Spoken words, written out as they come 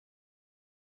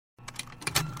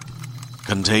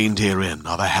Contained herein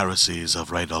are the heresies of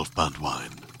Radolf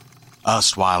Burntwine,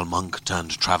 erstwhile monk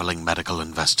turned traveling medical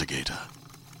investigator.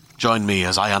 Join me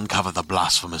as I uncover the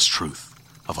blasphemous truth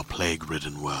of a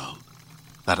plague-ridden world,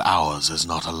 that ours is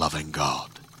not a loving God,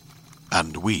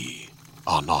 and we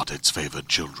are not its favored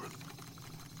children.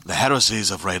 The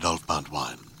heresies of Radolf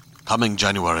Burntwine, coming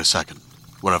January 2nd,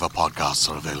 wherever podcasts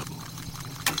are available.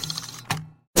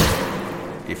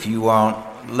 If you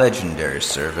want legendary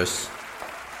service,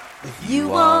 if you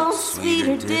want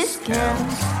sweeter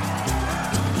discounts,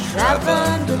 shop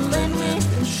unlimited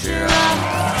insurance.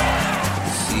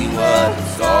 See what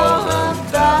it's all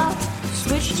about.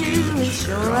 Switch to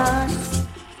insurance.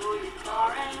 For your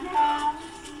car and house.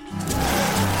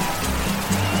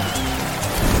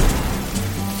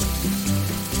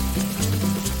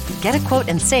 Get a quote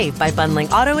and save by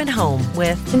bundling auto and home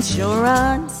with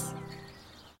insurance.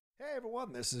 Hey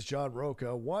everyone, this is John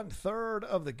Roca, 1/3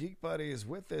 of the Geek Buddies,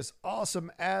 with this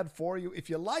awesome ad for you. If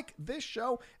you like this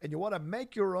show and you want to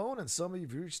make your own, and some of you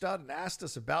have reached out and asked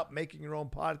us about making your own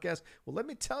podcast, well, let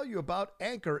me tell you about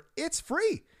Anchor. It's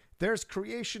free. There's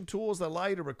creation tools that allow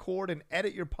you to record and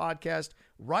edit your podcast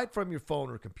right from your phone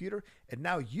or computer. And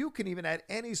now you can even add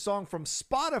any song from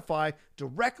Spotify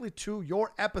directly to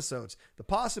your episodes. The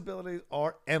possibilities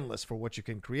are endless for what you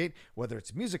can create, whether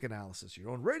it's music analysis, your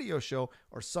own radio show,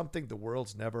 or something the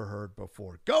world's never heard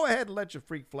before. Go ahead and let your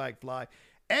freak flag fly.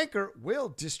 Anchor will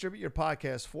distribute your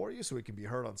podcast for you so it can be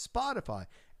heard on Spotify,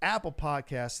 Apple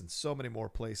Podcasts, and so many more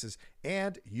places.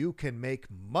 And you can make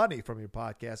money from your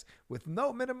podcast with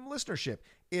no minimum listenership.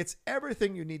 It's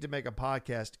everything you need to make a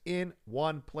podcast in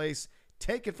one place.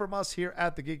 Take it from us here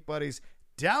at the Geek Buddies.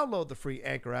 Download the free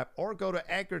Anchor app or go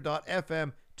to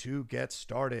anchor.fm to get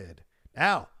started.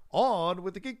 Now, on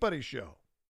with the Geek Buddies show.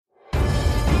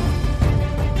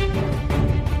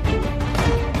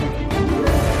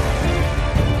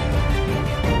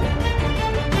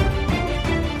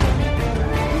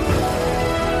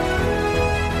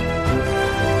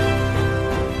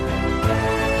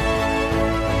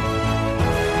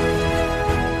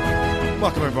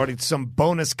 Welcome, everybody, to some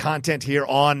bonus content here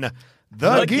on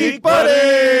The Geek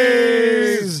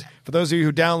Buddies. For those of you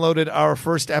who downloaded our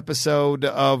first episode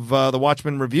of the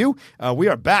Watchmen review, we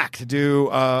are back to do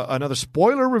another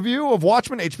spoiler review of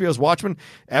Watchmen, HBO's Watchmen.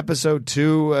 Episode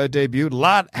 2 debuted. A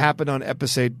lot happened on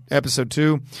episode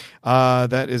 2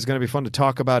 that is going to be fun to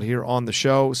talk about here on the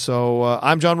show. So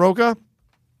I'm John Roca.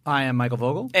 I am Michael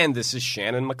Vogel. And this is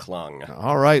Shannon McClung.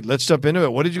 All right, let's jump into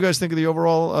it. What did you guys think of the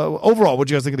overall? What did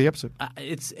you guys think of the episode?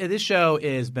 This show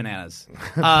is bananas.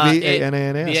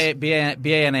 B-A-N-A-N-S.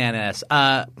 B-A-N-A-N-S.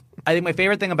 I think my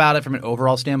favorite thing about it from an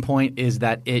overall standpoint is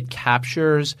that it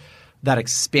captures that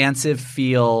expansive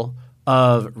feel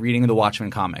of reading the Watchmen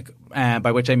comic,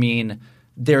 by which I mean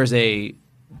there's a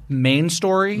main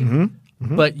story,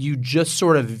 but you just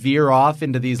sort of veer off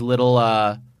into these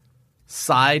little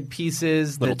side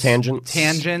pieces, little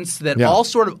tangents that all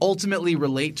sort of ultimately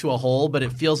relate to a whole, but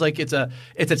it feels like it's a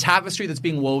tapestry that's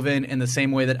being woven in the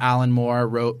same way that Alan Moore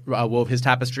wove his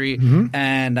tapestry,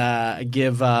 and I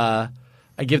give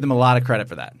them a lot of credit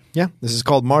for that. Yeah, this is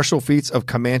called Martial Feats of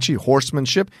Comanche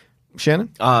Horsemanship.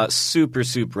 Shannon?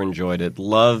 Super enjoyed it.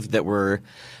 Loved that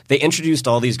they introduced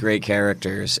all these great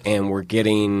characters, and we're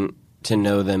getting to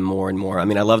know them more and more. I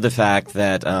mean, I love the fact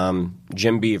that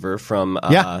Jim Beaver from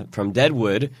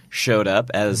Deadwood showed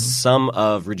up as some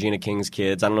of Regina King's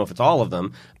kids. I don't know if it's all of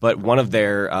them, but one of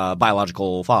their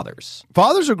biological fathers.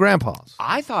 Fathers or grandpas?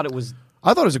 I thought it was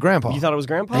a grandpa. You thought it was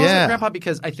grandpa? Yeah. It was grandpa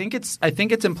because I think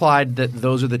it's implied that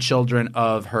those are the children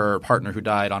of her partner who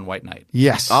died on White Knight.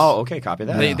 Yes. Oh, okay. Copy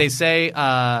that. They say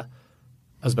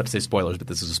I was about to say spoilers, but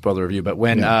this is a spoiler review. But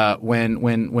when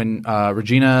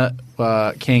Regina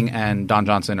King and Don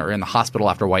Johnson are in the hospital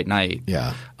after White Knight,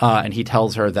 and he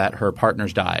tells her that her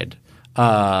partners died,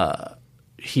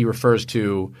 he refers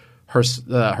to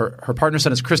her partner's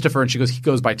son is Christopher, and he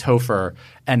goes by Topher,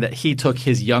 and that he took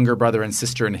his younger brother and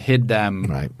sister and hid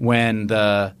them when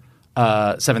the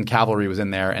 7th Cavalry was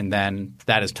in there, and then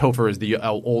that is Topher is the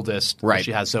oldest that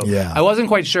she has. So I wasn't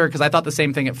quite sure because I thought the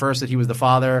same thing at first, that he was the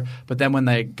father, but then when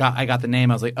I got the name,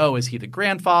 I was like, oh, is he the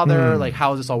grandfather? Like,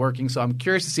 how is this all working? So I'm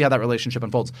curious to see how that relationship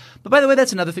unfolds. But by the way,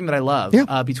 that's another thing that I love.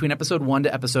 Between episode 1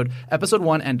 to episode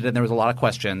 1 ended and there was a lot of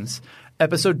questions.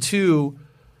 Episode 2,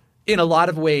 in a lot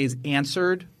of ways,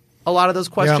 answered a lot of those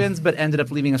questions, but ended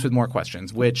up leaving us with more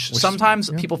questions, which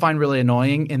sometimes people find really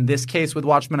annoying. In this case with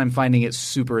Watchmen, I'm finding it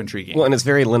super intriguing. Well, and it's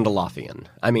very Lindeloffian.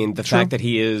 I mean, the fact that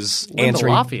he is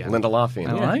answering Lindeloffian.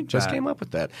 I like just that. Came up with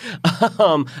that.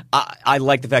 I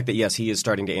like the fact that, yes, he is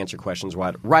starting to answer questions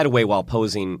right away while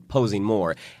posing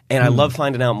more. And I love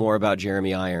finding out more about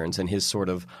Jeremy Irons and his sort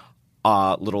of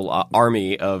little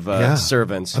army of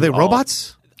servants. Are they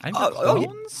robots? I think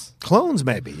clones? Clones,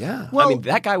 maybe, yeah. Well, I mean,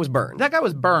 that guy was burned. That guy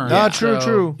was burned.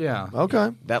 True. Yeah. Okay.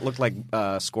 That looked like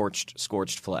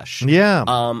scorched flesh.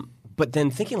 Yeah. But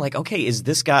then thinking like, okay, is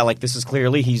this guy like this is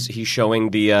clearly he's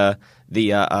showing the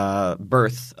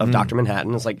birth of Dr.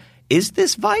 Manhattan. It's like, is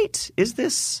this Veidt? Is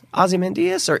this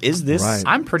Ozymandias? Or is this? Right.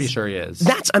 I'm pretty sure he is.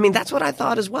 That's what I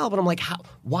thought as well. But I'm like,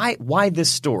 why this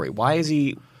story? Why is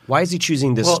he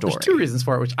choosing this story? There's two reasons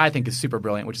for it, which I think is super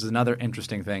brilliant, which is another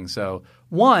interesting thing. So,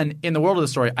 one, in the world of the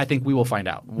story, I think we will find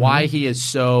out why he is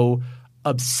so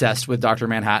obsessed with Dr.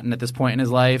 Manhattan at this point in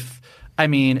his life. I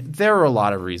mean, there are a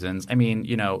lot of reasons. I mean,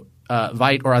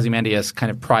 Veidt or Ozymandias kind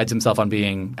of prides himself on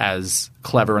being as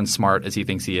clever and smart as he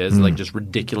thinks he is, like just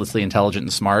ridiculously intelligent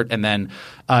and smart. And then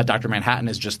Dr. Manhattan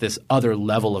is just this other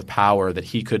level of power that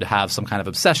he could have some kind of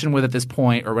obsession with at this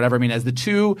point or whatever. I mean, as the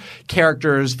two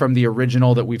characters from the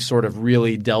original that we've sort of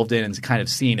really delved in and kind of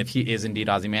seen if he is indeed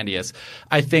Ozymandias,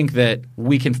 I think that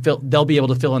we can they'll be able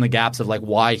to fill in the gaps of like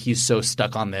why he's so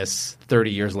stuck on this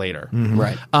 30 years later.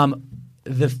 Right.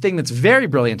 The thing that's very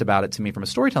brilliant about it to me from a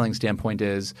storytelling standpoint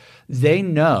is they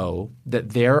know that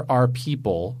there are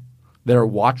people that are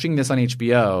watching this on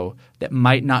HBO that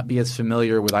might not be as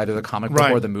familiar with either the comic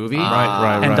book or the movie.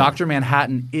 And Dr.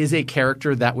 Manhattan is a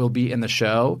character that will be in the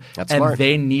show. That's and smart.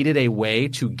 they needed a way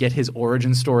to get his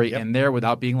origin story in there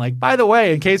without being like, by the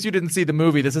way, in case you didn't see the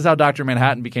movie, this is how Dr.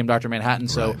 Manhattan became Dr. Manhattan.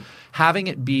 So having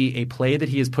it be a play that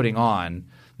he is putting on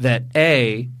that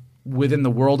within the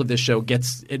world of this show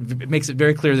it makes it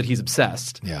very clear that he's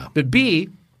obsessed. Yeah. But B,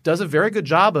 does a very good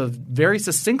job of very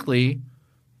succinctly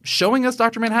showing us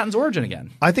Dr. Manhattan's origin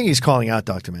again. I think he's calling out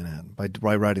Dr. Manhattan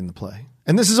by writing the play.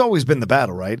 And this has always been the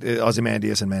battle, right?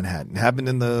 Ozymandias and Manhattan. Happened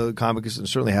in the comics and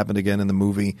certainly happened again in the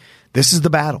movie. This is the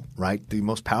battle, right? The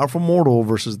most powerful mortal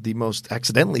versus the most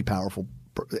accidentally powerful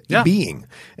being.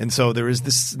 And so there is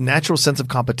this natural sense of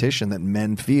competition that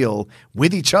men feel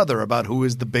with each other about who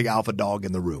is the big alpha dog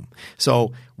in the room.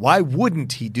 So why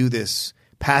wouldn't he do this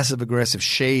passive-aggressive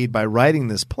shade by writing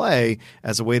this play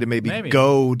as a way to maybe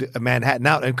goad Manhattan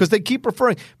out? And because they keep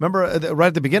referring – remember right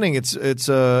at the beginning it's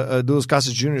Dulas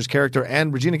Casas Jr.'s character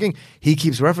and Regina King. He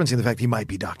keeps referencing the fact he might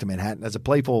be Dr. Manhattan as a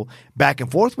playful back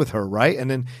and forth with her, right? And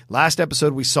then last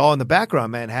episode we saw in the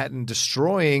background Manhattan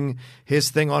destroying his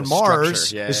thing on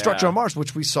Mars, his structure on Mars,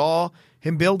 which we saw –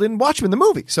 him build in Watchmen, the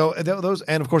movie. So those,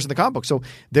 and of course in the comic book. So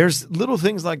there's little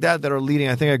things like that are leading.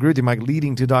 I think I agree with you, Mike.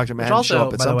 Leading to Dr. Manhattan also, show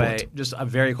up at by some the way, point. just a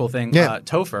very cool thing.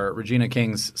 Topher, Regina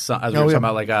King's son, as we were talking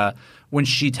about, like when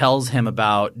she tells him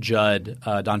about Judd,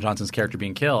 Don Johnson's character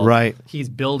being killed. Right. He's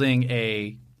building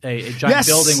a giant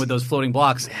building with those floating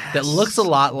blocks that looks a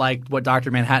lot like what Dr.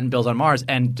 Manhattan builds on Mars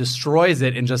and destroys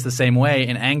it in just the same way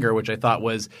in anger, which I thought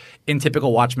was in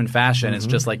typical Watchmen fashion. It's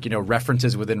just like,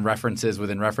 references within references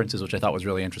within references, which I thought was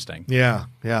really interesting. Yeah.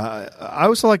 I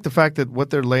also like the fact that what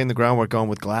they're laying the groundwork on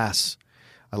with Glass.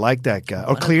 I like that guy.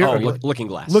 Or Clear. Looking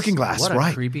Glass. Looking Glass, What a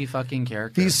right. creepy fucking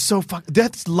character. He's so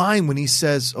that line when he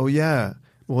says, oh yeah,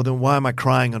 well then why am I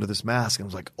crying under this mask? And I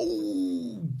was like, oh,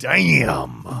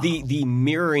 damn. The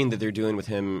mirroring that they're doing with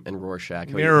him and Rorschach.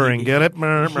 Mirroring, get it?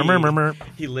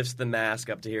 He lifts the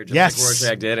mask up to here just like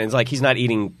Rorschach did. And it's like he's not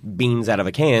eating beans out of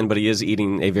a can, but he is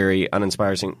eating a very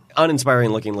uninspiring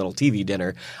looking little TV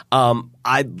dinner.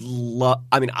 I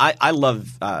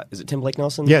love is it Tim Blake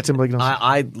Nelson? Yeah, Tim Blake Nelson.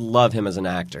 I love him as an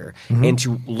actor. And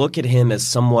to look at him as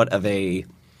somewhat of a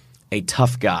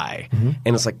tough guy.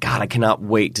 And it's like, God, I cannot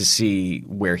wait to see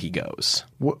where he goes.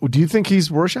 Do you think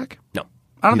he's Rorschach? No.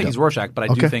 I don't think he's Rorschach, but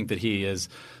I do think that he is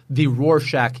the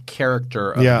Rorschach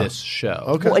character of this show.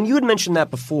 Okay. Well, and you had mentioned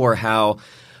that before, how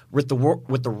with the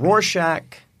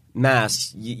Rorschach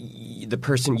mask, the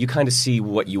person, you kind of see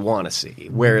what you want to see.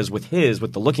 Whereas with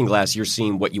the Looking Glass, you're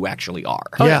seeing what you actually are.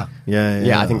 Yeah,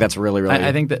 I think that's really, really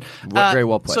I think that very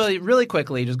well put. So really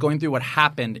quickly, just going through what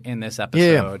happened in this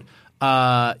episode.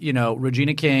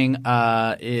 Regina King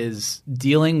is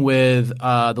dealing with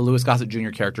the Louis Gossett Jr.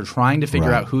 character, trying to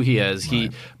figure out who he is. He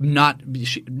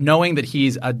knowing that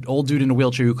he's an old dude in a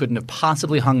wheelchair who couldn't have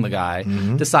possibly hung the guy,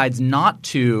 decides not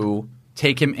to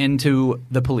take him into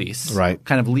the police. Right.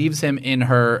 Kind of leaves him in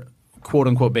her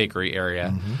quote-unquote bakery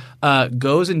area,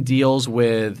 goes and deals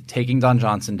with taking Don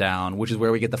Johnson down, which is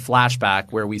where we get the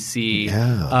flashback where we see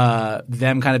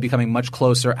them kind of becoming much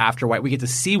closer after White. We get to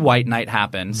see White Night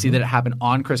happen, see that it happened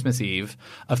on Christmas Eve,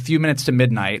 a few minutes to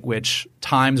midnight, which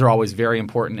times are always very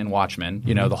important in Watchmen.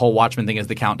 The whole Watchmen thing is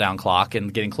the countdown clock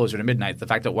and getting closer to midnight. The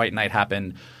fact that White Night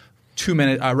happened 2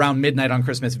 minutes around midnight on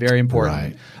Christmas, very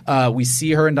important. Right. We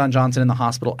see her and Don Johnson in the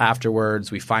hospital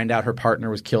afterwards. We find out her partner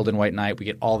was killed in White Night. We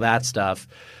get all that stuff.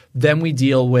 Then we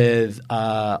deal with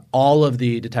all of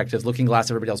the detectives, Looking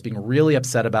Glass, everybody else being really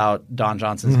upset about Don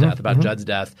Johnson's death, about Judd's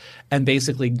death, and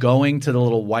basically going to the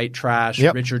little white trash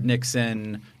Richard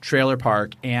Nixon trailer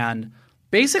park and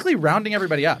basically rounding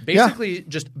everybody up, basically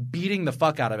just beating the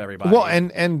fuck out of everybody. Well,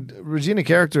 and Regina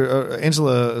character,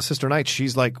 Angela Sister Knight,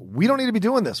 she's like, we don't need to be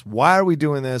doing this. Why are we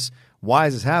doing this? Why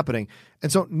is this happening?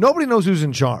 And so nobody knows who's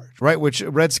in charge, right? Which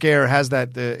Red Scare has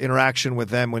that interaction with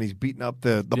them when he's beating up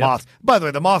the moths. By the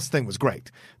way, the moths thing was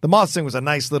great. The moths thing was a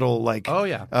nice little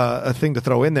a thing to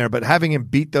throw in there. But having him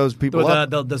beat those people up.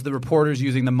 Does the reporters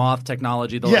using the moth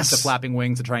technology, the flapping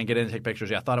wings to try and get in and take pictures?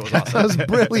 Yeah, I thought it was awesome.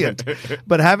 That was brilliant.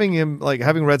 But having him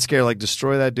having Red Scare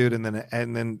destroy that dude and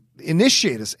then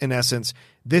initiate us in essence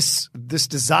this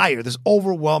desire, this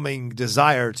overwhelming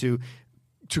desire to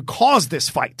cause this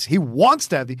fight. He wants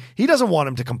to have he doesn't want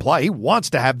him to comply. He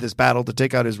wants to have this battle to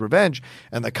take out his revenge.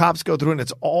 And the cops go through and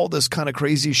it's all this kind of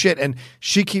crazy shit. And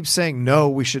she keeps saying, no,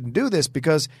 we shouldn't do this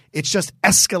because it's just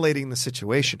escalating the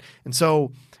situation. And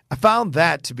so I found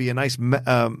that to be a nice, I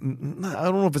don't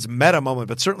know if it's a meta moment,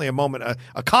 but certainly a moment,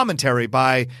 a commentary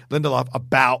by Lindelof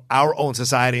about our own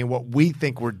society and what we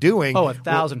think we're doing. Oh,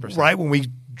 1,000%. Right? When we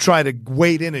try to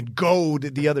wade in and goad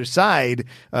the other side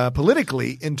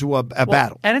politically into a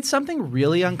battle. And it's something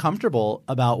really uncomfortable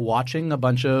about watching a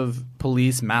bunch of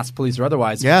police, mass police or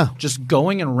otherwise, just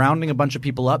going and rounding a bunch of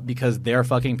people up because they're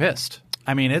fucking pissed.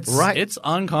 I mean, it's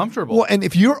uncomfortable. Well, and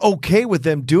if you're okay with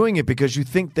them doing it because you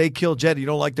think they killed Jed, you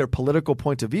don't like their political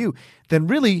point of view, then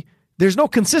really there's no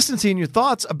consistency in your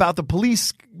thoughts about the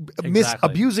police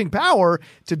abusing power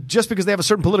to just because they have a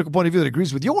certain political point of view that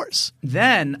agrees with yours.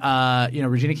 Then,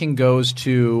 Regina King goes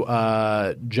to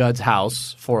Judd's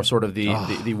house for sort of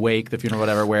the wake, the funeral,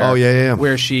 whatever. Where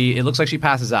where it looks like she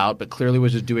passes out, but clearly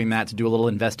was just doing that to do a little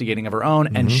investigating of her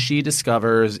own, and she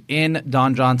discovers in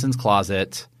Don Johnson's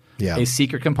closet a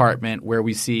secret compartment where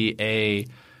we see a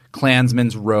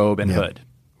Klansman's robe and hood.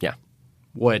 Yeah,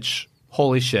 which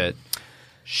holy shit.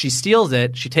 She steals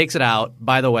it. She takes it out.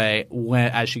 By the way,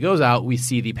 as she goes out, we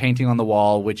see the painting on the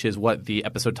wall, which is what the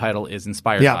episode title is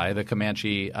inspired by, the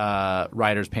Comanche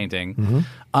rider's painting.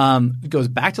 Goes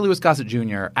back to Louis Gossett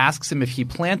Jr., asks him if he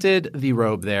planted the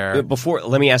robe there.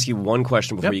 Let me ask you one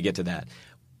question before you get to that.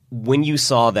 When you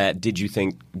saw that, did you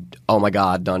think, oh my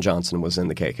God, Don Johnson was in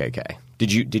the KKK?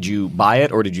 Did you buy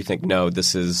it, or did you think, no,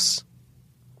 this isn't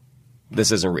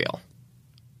real?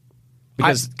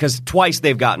 Because twice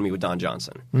they've gotten me with Don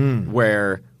Johnson,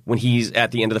 where when he's at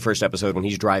the end of the first episode, when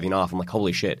he's driving off, I'm like,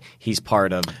 holy shit, he's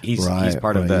part of the.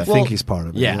 I think he's part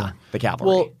of it. Yeah, the cavalry.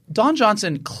 Well, Don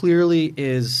Johnson clearly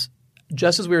is.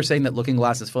 Just as we were saying that Looking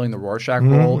Glass is filling the Rorschach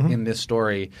role in this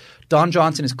story, Don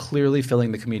Johnson is clearly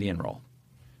filling the comedian role.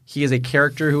 He is a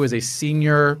character who is a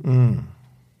senior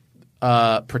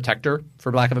protector,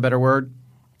 for lack of a better word,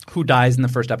 who dies in the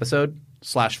first episode /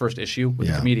 first issue with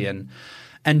the comedian.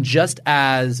 And just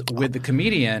as with the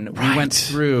comedian, we went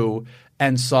through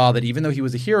and saw that even though he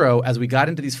was a hero, as we got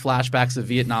into these flashbacks of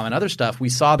Vietnam and other stuff, we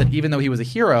saw that even though he was a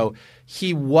hero,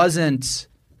 he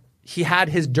had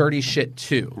his dirty shit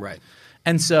too. Right.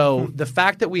 And so the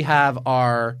fact that we have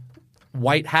our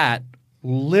white hat,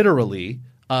 literally,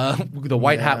 the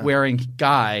white hat wearing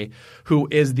guy who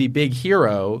is the big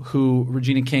hero, who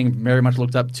Regina King very much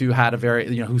looked up to, had a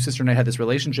very, whose sister Knight had this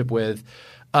relationship with,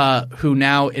 who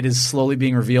now it is slowly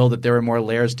being revealed that there are more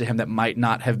layers to him that might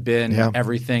not have been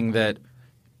everything that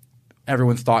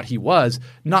everyone thought he was.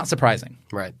 Not surprising.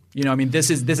 Right. This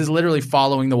is literally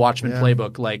following the Watchmen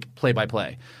playbook, like play by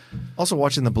play. Also,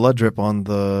 watching the blood drip on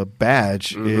the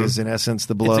badge is, in essence,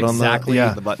 the blood on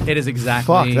the button. It is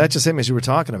exactly. Fuck, that just hit me as you were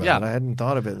talking about it. I hadn't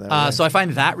thought of it that way. So I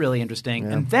find that really interesting.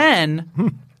 Yeah. And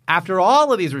then, after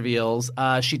all of these reveals,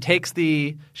 she takes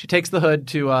the hood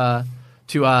to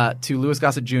Louis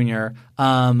Gossett Jr.,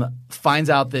 finds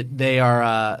out that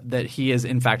that he is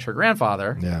in fact her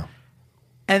grandfather. Yeah.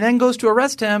 And then goes to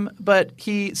arrest him, but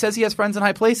he says he has friends in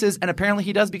high places, and apparently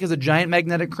he does because a giant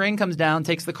magnetic crane comes down,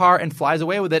 takes the car, and flies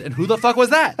away with it. And who the fuck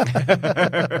was that?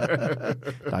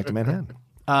 Dr. Manhattan.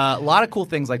 A lot of cool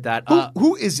things like that.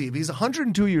 Who is he? If he's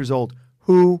 102 years old,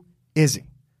 who is he?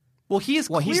 Well, he's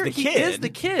the kid. He is the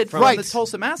kid from the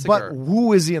Tulsa Massacre. But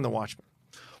who is he in the Watchmen?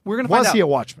 We're going to find out. Was he a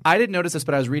Watchman? I didn't notice this,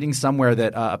 but I was reading somewhere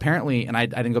that apparently, and I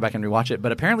didn't go back and rewatch it,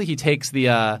 but apparently he takes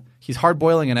he's hard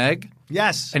boiling an egg.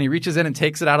 Yes. And he reaches in and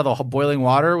takes it out of the boiling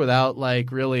water without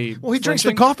really Well, he drinks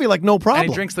the coffee like no problem. And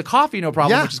he drinks the coffee no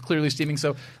problem, which is clearly steaming.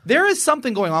 So there is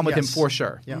something going on with him for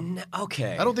sure. Yeah.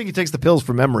 Okay. I don't think he takes the pills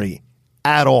for memory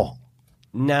at all.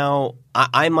 Now,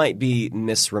 I might be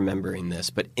misremembering this,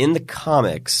 but in the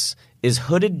comics, is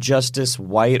Hooded Justice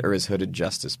white or is Hooded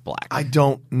Justice black? I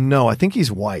don't know. I think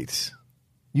he's white.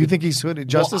 You think he's hooded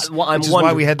justice? I'm which is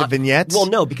why we had the vignettes? Well,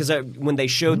 no, because when they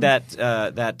showed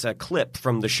that clip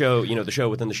from the show, the show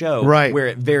within the show, right.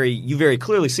 where you very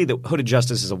clearly see that Hooded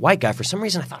Justice is a white guy. For some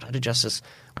reason, I thought Hooded Justice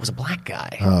was a black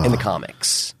guy in the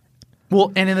comics.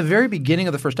 Well, and in the very beginning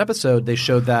of the first episode, they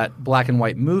showed that black and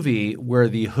white movie where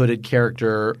the hooded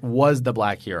character was the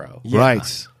black hero. Yeah.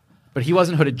 Right. But he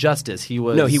wasn't Hooded Justice. He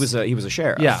was a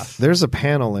sheriff. Yeah. There's a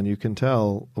panel, and you can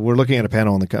tell we're looking at a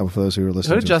panel for those who are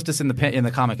listening. Hooded Justice in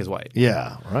the comic is white.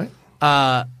 Yeah. Right.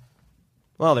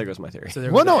 Well, there goes my theory.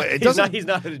 It doesn't. He's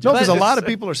not Hooded No, Justice. because a lot of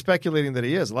people are speculating that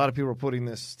he is. A lot of people are putting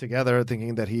this together,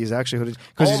 thinking that he's actually Hooded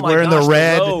because Oh he's my wearing gosh, the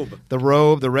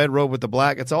red robe with the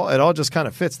black. It all just kind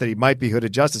of fits that he might be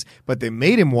Hooded Justice, but they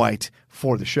made him white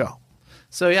for the show.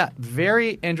 So yeah,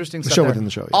 very interesting stuff show there. within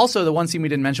the show. Yeah. Also, the one scene we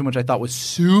didn't mention, which I thought was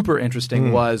super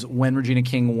interesting, was when Regina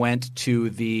King went to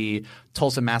the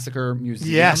Tulsa Massacre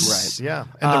Museum. Yes, right. Yeah,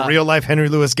 and the real life Henry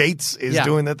Louis Gates is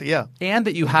doing that. Yeah, and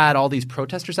that you had all these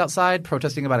protesters outside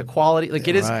protesting about equality. Like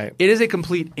it is a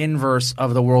complete inverse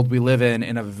of the world we live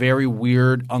in a very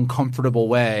weird, uncomfortable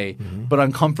way, but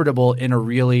uncomfortable in a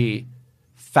really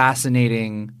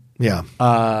fascinating way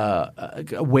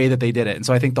that they did it. And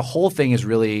so I think the whole thing is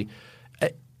really.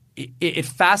 It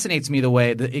fascinates me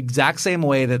the exact same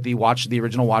way that the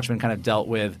original Watchmen kind of dealt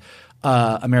with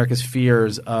America's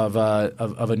fears of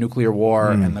a nuclear war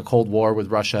and the Cold War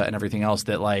with Russia and everything else.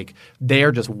 That like they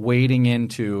are just wading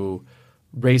into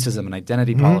racism and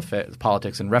identity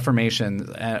politics and reparations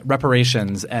and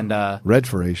redferations,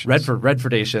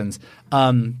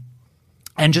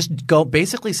 and just go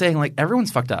basically saying like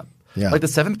everyone's fucked up. Yeah. Like the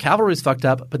 7th Cavalry is fucked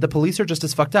up, but the police are just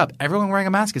as fucked up. Everyone wearing a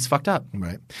mask is fucked up.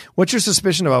 Right. What's your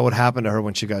suspicion about what happened to her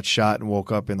when she got shot and woke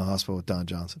up in the hospital with Don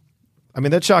Johnson? I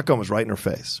mean, that shotgun was right in her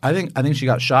face. I think she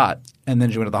got shot, and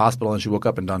then she went to the hospital, and she woke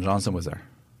up, and Don Johnson was there.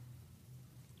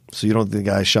 So you don't think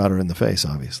the guy shot her in the face,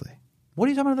 obviously? What are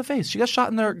you talking about in the face? She got shot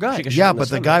in the gut. Yeah, but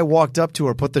the guy walked up to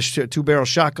her, put the 2-barrel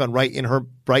shotgun right in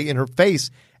her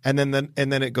face, and then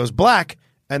it goes black.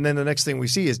 And then the next thing we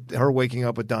see is her waking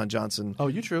up with Don Johnson. Oh,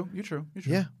 you true.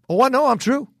 Yeah. Oh, I know. I'm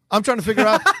true. I'm trying to figure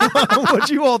out what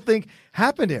you all think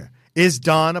happened here. Is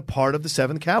Don a part of the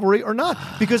 7th Cavalry or not?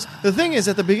 Because the thing is,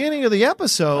 at the beginning of the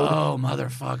episode. Oh,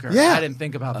 motherfucker. Yeah. I didn't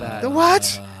think about that.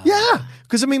 What? Yeah.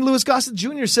 Because, I mean, Louis Gossett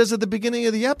Jr. says at the beginning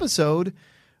of the episode.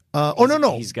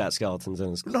 No. He's got skeletons in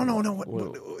his.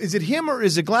 No. Is it him or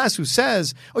is it Glass who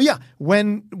says? Oh, yeah.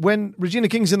 When Regina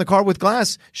King's in the car with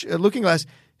Glass, Looking Glass.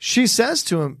 She says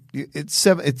to him, it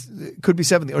could be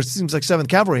 7th, or it seems like 7th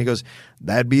Cavalry. He goes,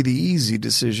 that'd be the easy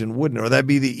decision, wouldn't it? Or that'd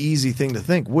be the easy thing to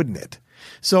think, wouldn't it?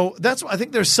 So that's I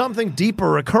think there's something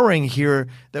deeper occurring here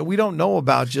that we don't know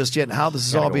about just yet and how this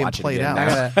is all being played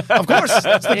out. Of course,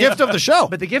 that's the gift of the show.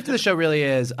 But the gift of the show really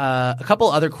is a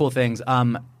couple other cool things.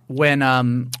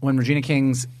 When Regina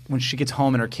King's when she gets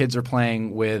home and her kids are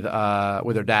playing with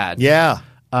her dad. Yeah.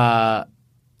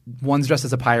 One's dressed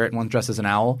as a pirate and one's dressed as an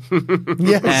owl.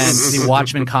 Yes. And the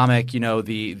Watchmen comic,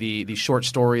 the short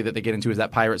story that they get into is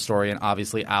that pirate story, and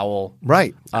obviously owl.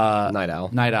 Right. Night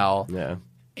owl. Yeah.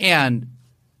 And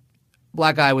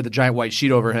black guy with a giant white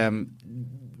sheet over him,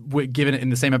 given it in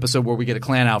the same episode where we get a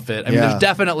Klan outfit. I mean, there's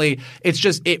definitely – it's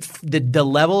just the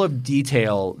level of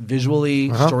detail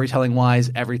visually,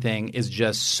 storytelling-wise, everything is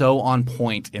just so on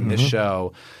point in this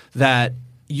show that –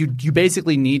 You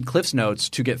basically need Cliff's Notes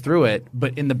to get through it,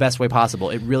 but in the best way possible.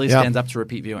 It really stands up to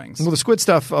repeat viewings. Well, the squid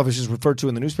stuff obviously is referred to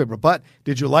in the newspaper, but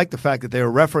did you like the fact that they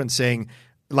were referencing,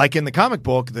 like in the comic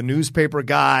book, the newspaper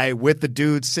guy with the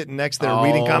dude sitting next there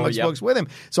reading comics books with him?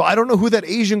 So I don't know who that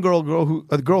Asian girl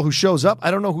who shows up. I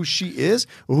don't know who she is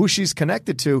or who she's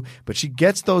connected to, but she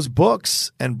gets those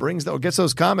books and gets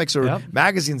those comics or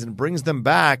magazines and brings them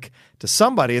back to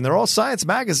somebody, and they're all science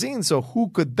magazines. So who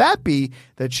could that be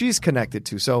that she's connected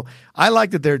to? So I like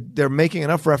that they're making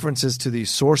enough references to the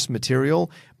source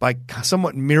material by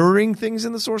somewhat mirroring things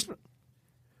in the source.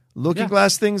 Looking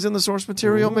Glass things in the source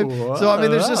material. Maybe. So I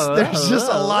mean, there's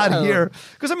just a lot here.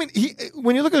 Because I mean,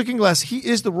 when you look at Looking Glass, he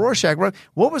is the Rorschach. Right?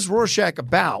 What was Rorschach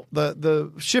about?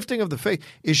 The shifting of the face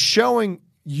is showing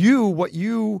you what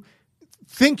you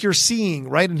think you're seeing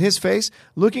right in his face.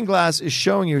 Looking Glass is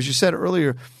showing you, as you said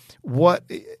earlier, what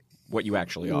you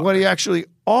actually are. What you actually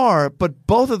are. But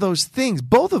both of those things,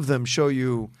 both of them show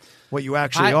you what you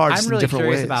actually are. I'm really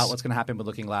curious ways. about what's going to happen with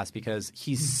Looking Glass because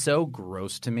he's so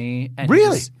gross to me. And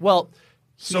really?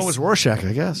 So was Rorschach,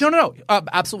 I guess. No.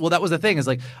 Absolutely. Well, that was the thing. Is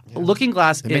like Looking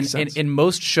Glass in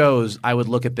most shows, I would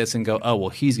look at this and go, "Oh, well,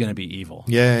 he's going to be evil.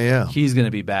 Yeah. He's going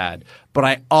to be bad." But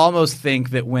I almost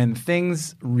think that when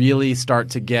things really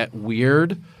start to get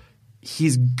weird,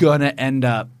 he's going to end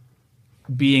up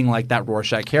being like that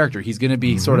Rorschach character. He's going to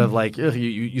be sort of like, ugh,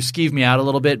 you skeeve me out a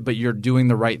little bit, but you're doing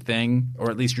the right thing, or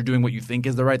at least you're doing what you think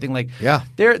is the right thing. Like,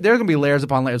 there are going to be layers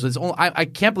upon layers. It's only, I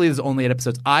can't believe there's only 8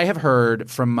 episodes. I have heard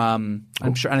from,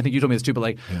 I'm sure, and I think you told me this too, but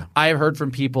like, I have heard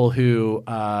from people who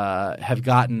have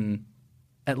gotten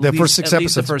at least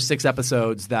the first 6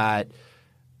 episodes that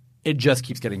it just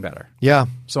keeps getting better. Yeah.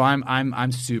 So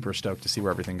I'm super stoked to see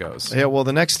where everything goes. Yeah, well,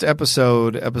 the next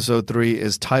episode, episode 3,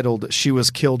 is titled "She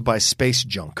Was Killed by Space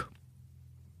Junk."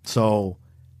 So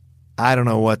I don't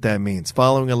know what that means.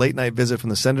 Following a late-night visit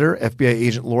from the senator, FBI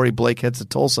agent Lori Blake heads to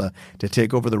Tulsa to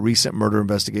take over the recent murder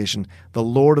investigation. The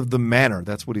Lord of the Manor,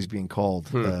 that's what he's being called,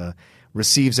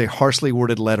 receives a harshly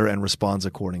worded letter and responds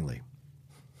accordingly.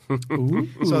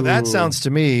 So that sounds to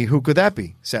me, who could that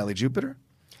be? Sally Jupiter?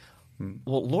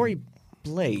 Well, Lori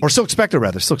Blake. Or Silk Spectre,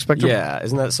 rather. Silk Spectre? Yeah.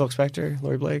 Isn't that Silk Spectre,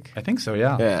 Lori Blake? I think so,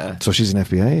 yeah. Yeah. So she's an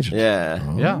FBI agent?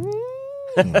 Yeah. Yeah.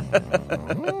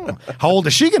 How old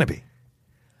is she going to be?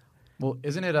 Well,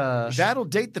 isn't it That'll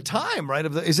date the time, right?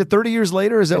 Is it 30 years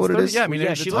later? Is that what it is? Yeah, I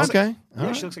mean, she looks okay.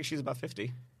 she looks like she's about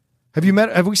 50.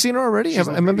 Have we seen her already?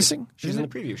 Am I missing? She's in the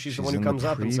preview. She's the one who comes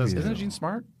up and says, Isn't it Jean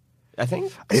Smart? I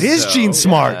think it is Jean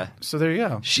Smart. Yeah. So there you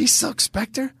go. She's Silk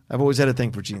Spectre. I've always had a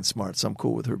thing for Jean Smart, so I'm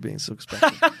cool with her being Silk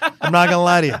Spectre. I'm not gonna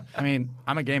lie to you. I mean,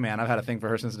 I'm a gay man. I've had a thing for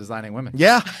her since Designing Women.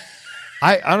 Yeah,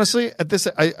 I honestly at this,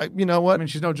 I you know what? I mean,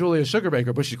 she's no Julia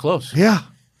Sugarbaker, but she's close. Yeah,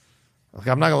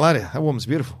 I'm not gonna lie to you. That woman's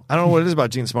beautiful. I don't know what it is about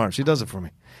Jean Smart. She does it for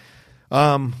me.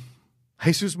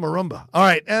 Jesus Marumba. All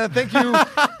right. Thank you.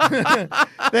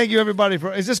 Thank you, everybody.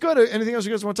 Is this good? Anything else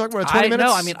you guys want to talk about? 20 minutes?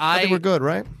 No, I mean, I think we're good,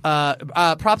 right?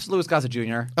 Props to Louis Gossett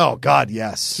Jr. Oh, God,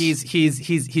 yes.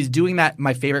 He's doing that,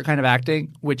 my favorite kind of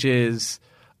acting, which is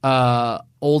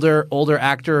older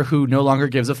actor who no longer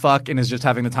gives a fuck and is just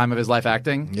having the time of his life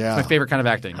acting. Yeah. It's my favorite kind of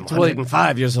acting. I'm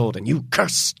 105 years old and you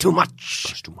curse too much.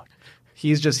 Curse too much.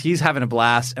 He's having a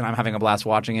blast, and I'm having a blast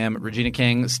watching him. Regina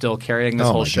King still carrying this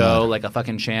whole show like a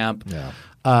fucking champ. Yeah.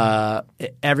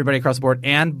 Everybody across the board,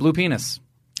 and blue penis.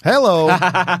 Hello.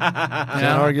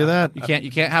 Can't argue that. You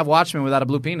can't have Watchmen without a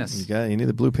blue penis. You need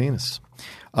the blue penis.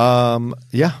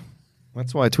 Yeah.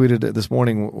 That's why I tweeted it this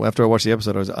morning after I watched the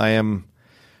episode. I am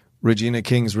Regina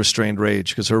King's restrained rage,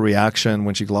 because her reaction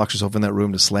when she locks herself in that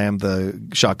room to slam the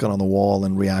shotgun on the wall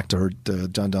and react to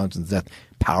John Johnson's death.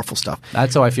 Powerful stuff.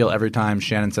 That's how I feel every time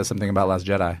Shannon says something about Last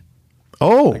Jedi.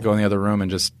 Oh. I go in the other room and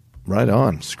just right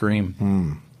on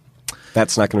scream.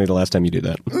 That's not going to be the last time you do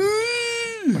that.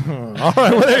 All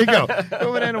right, well, there you go.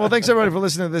 Well, thanks everybody for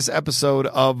listening to this episode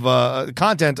of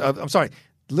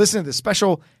listening to this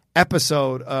special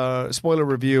episode, spoiler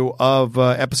review of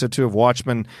episode 2 of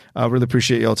Watchmen. Really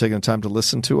appreciate you all taking the time to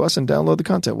listen to us and download the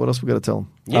content. What else we got to tell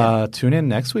them? Tune in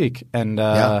next week, and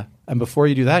before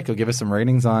you do that, go give us some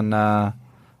ratings on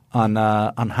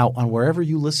wherever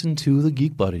you listen to the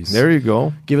Geek Buddies. There you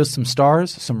go. Give us some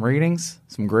stars, some ratings,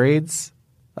 some grades,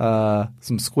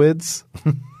 some squids.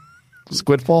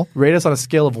 Squidfall? Rate us on a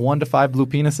scale of 1 to 5 blue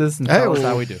penises and tell us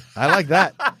how we do. I like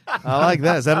that.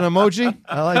 Is that an emoji?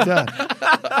 I like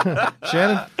that.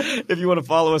 Shannon? If you want to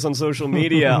follow us on social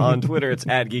media, on Twitter, it's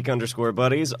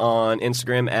 @geek_buddies. On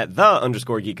Instagram,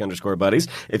 @the_geek_buddies.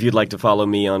 If you'd like to follow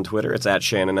me on Twitter, it's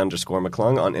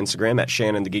 @Shannon_McClung. On Instagram,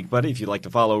 @Shannon the Geek Buddy. If you'd like to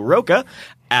follow Roka,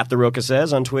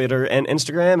 @TheRokaSays on Twitter and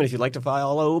Instagram. And if you'd like to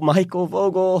follow Michael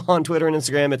Vogel on Twitter and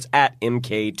Instagram, it's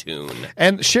 @MKToon.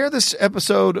 And share this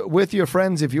episode with your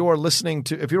friends. If you're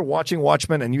watching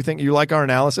Watchmen and you think you like our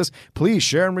analysis, please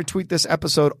share and retweet this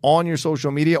episode on your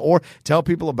social media, or tell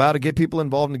people about it. Get people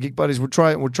involved in the Geek Buddies. We're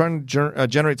trying to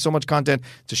generate so much content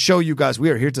to show you guys we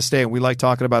are here to stay, and we like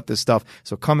talking about this stuff.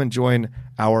 So come and join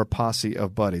our posse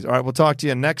of buddies. All right, we'll talk to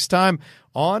you next time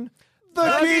on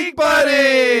the Geek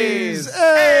Buddies.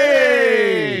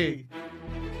 Hey!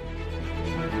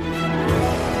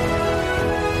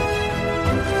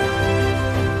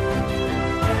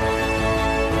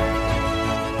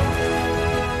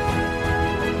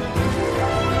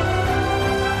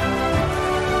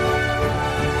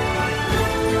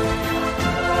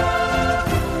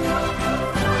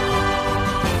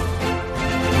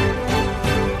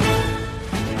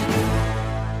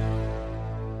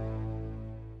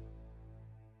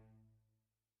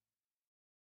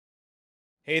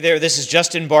 Hey there, this is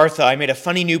Justin Bartha. I made a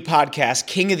funny new podcast,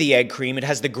 King of the Egg Cream. It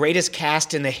has the greatest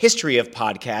cast in the history of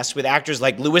podcasts with actors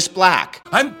like Louis Black.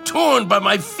 I'm torn by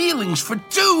my feelings for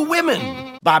 2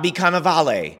 women. Bobby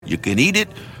Cannavale. You can eat it,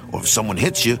 or if someone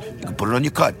hits you, you can put it on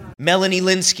your cut. Melanie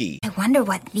Linsky, I wonder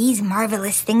what these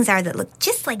marvelous things are that look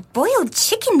just like boiled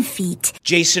chicken feet.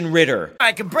 Jason Ritter,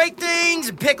 I can break things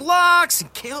and pick locks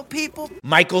and kill people.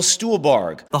 Michael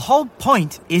Stuhlbarg, The whole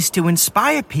point is to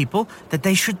inspire people that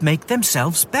they should make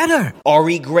themselves better.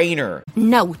 Ari Grainer,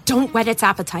 No, don't whet its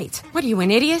appetite. What are you, an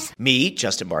idiot? me,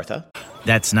 Justin Bartha,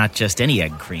 That's not just any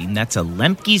egg cream, that's a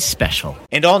Lemke's special.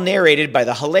 and all narrated by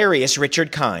the hilarious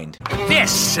Richard Kind.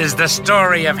 This is the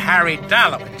story of Harry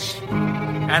Dalowitz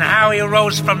and how he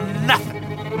rose from nothing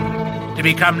to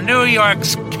become New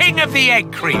York's King of the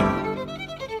Egg Cream.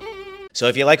 So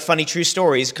if you like funny true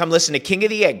stories, come listen to King of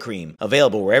the Egg Cream,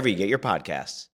 available wherever you get your podcasts.